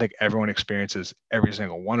 I don't think everyone experiences every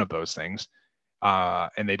single one of those things.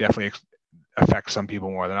 And they definitely affect some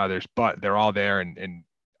people more than others, but they're all there, and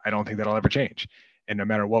I don't think that'll ever change. And no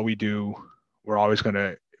matter what we do, we're always going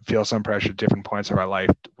to feel some pressure at different points of our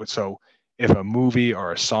life. So if a movie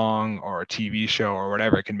or a song or a TV show or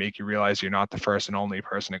whatever can make you realize you're not the first and only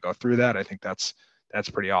person to go through that, I think that's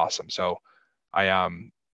pretty awesome. So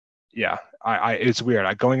it's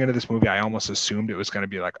weird. Going into this movie, I almost assumed it was going to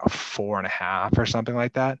be like a 4.5 or something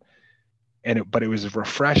like that. But it was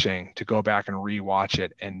refreshing to go back and rewatch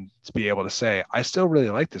it and to be able to say, I still really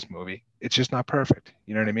like this movie. It's just not perfect.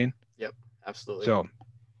 You know what I mean? Yep, absolutely. So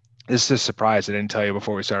this is a surprise I didn't tell you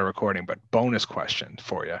before we started recording, but bonus question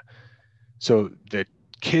for you. So the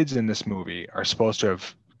kids in this movie are supposed to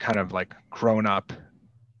have kind of like grown up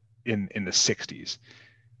in the 60s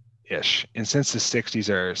ish. And since the 60s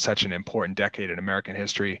are such an important decade in American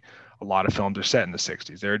history, a lot of films are set in the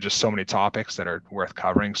 60s. There are just so many topics that are worth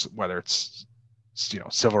covering, whether it's,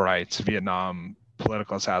 civil rights, Vietnam,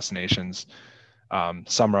 political assassinations,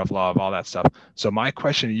 Summer of Love, all that stuff. So my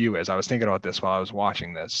question to you is, I was thinking about this while I was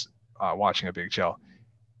watching A Big Chill.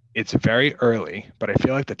 it's very early, but I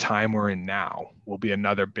feel like the time we're in now will be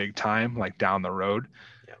another big time, like down the road.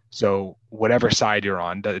 Yep. So whatever side you're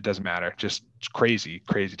on, it doesn't matter. Just crazy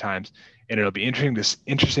times, and it'll be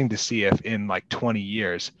interesting to see if in like 20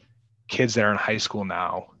 years, kids that are in high school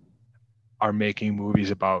now are making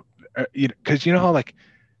movies about, because you know how like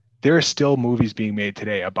there are still movies being made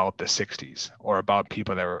today about the 60s or about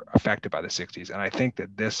people that were affected by the 60s, and I think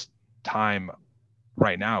that this time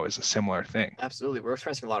right now is a similar thing. Absolutely. We're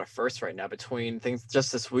experiencing a lot of firsts right now between things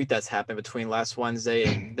just this week that's happened between last Wednesday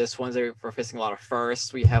and this Wednesday. We're facing a lot of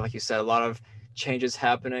firsts. We have, like you said, a lot of changes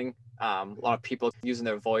happening. A lot of people using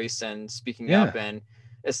their voice and speaking up, and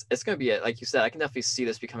it's going to be, like you said, I can definitely see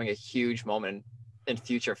this becoming a huge moment in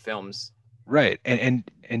future films. Right. And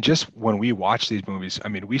just when we watch these movies, I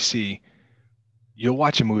mean, you'll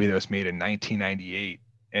watch a movie that was made in 1998,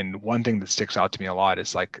 and one thing that sticks out to me a lot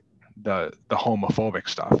is like the homophobic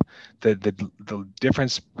stuff, the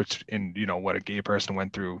difference in, you know, what a gay person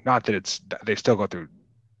went through. Not that they still go through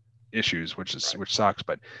issues, which sucks,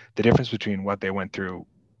 but the difference between what they went through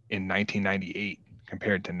in 1998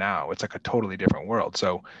 compared to now, it's like a totally different world.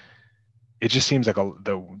 So it just seems like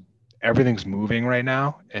everything's moving right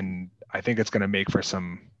now, and I think it's going to make for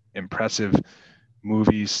some impressive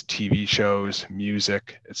movies, TV shows,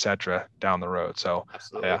 music, etc. down the road. So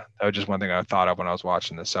Absolutely. Yeah, that was just one thing I thought of when I was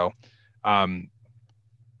watching this. So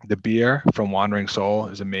the beer from Wandering Soul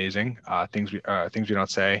is amazing. Things we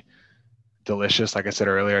don't say, delicious. Like I said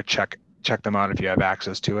earlier, check them out if you have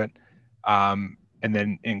access to it. And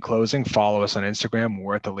then in closing, follow us on Instagram.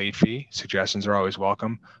 We're at The Late Fee. Suggestions are always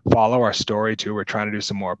welcome. Follow our story too. We're trying to do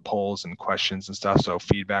some more polls and questions and stuff, so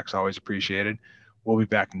feedback's always appreciated. We'll be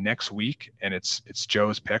back next week, and it's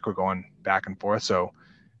Joe's pick. We're going back and forth. So,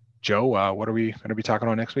 Joe, what are we going to be talking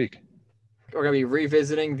about next week? We're going to be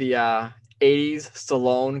revisiting the 80s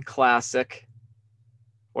Stallone classic.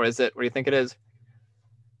 What is it? What do you think it is?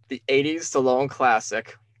 The 80s Stallone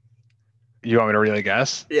classic. You want me to really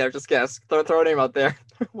guess? Yeah, just guess. Throw a name out there.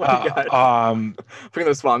 What do you got? Putting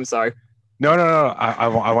the spot. I'm sorry. No. I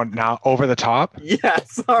want now Over the Top.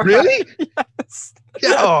 Yes. All Really? Right. Yes.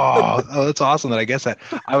 Yeah. Oh, that's awesome that I guess that.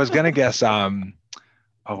 I was gonna guess. What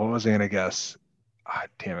was I gonna guess?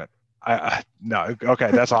 Damn it. No. Okay,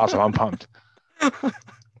 that's awesome. I'm pumped.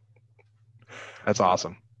 That's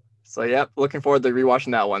awesome. So yeah, looking forward to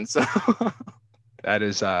rewatching that one. So that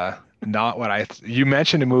is not what you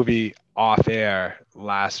mentioned a movie off air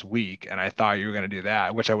last week, and I thought you were going to do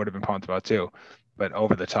that, which I would have been pumped about too, but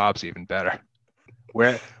Over the Top's even better.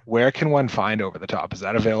 Where can one find Over the Top? Is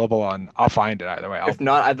that available on? I'll find it either way. If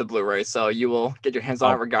not, I have the Blu-ray, so you will get your hands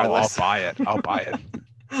on it regardless. I'll buy it.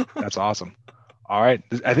 That's awesome. All right,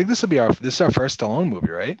 I think this is our first Stallone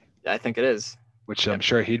movie, right? Yeah, I think it is. Which I'm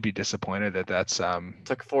sure he'd be disappointed that's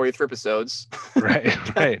took 43 episodes. Right.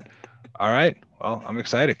 All right. Well, I'm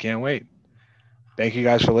excited. Can't wait. Thank you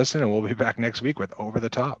guys for listening, and we'll be back next week with Over the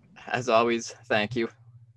Top. As always, thank you.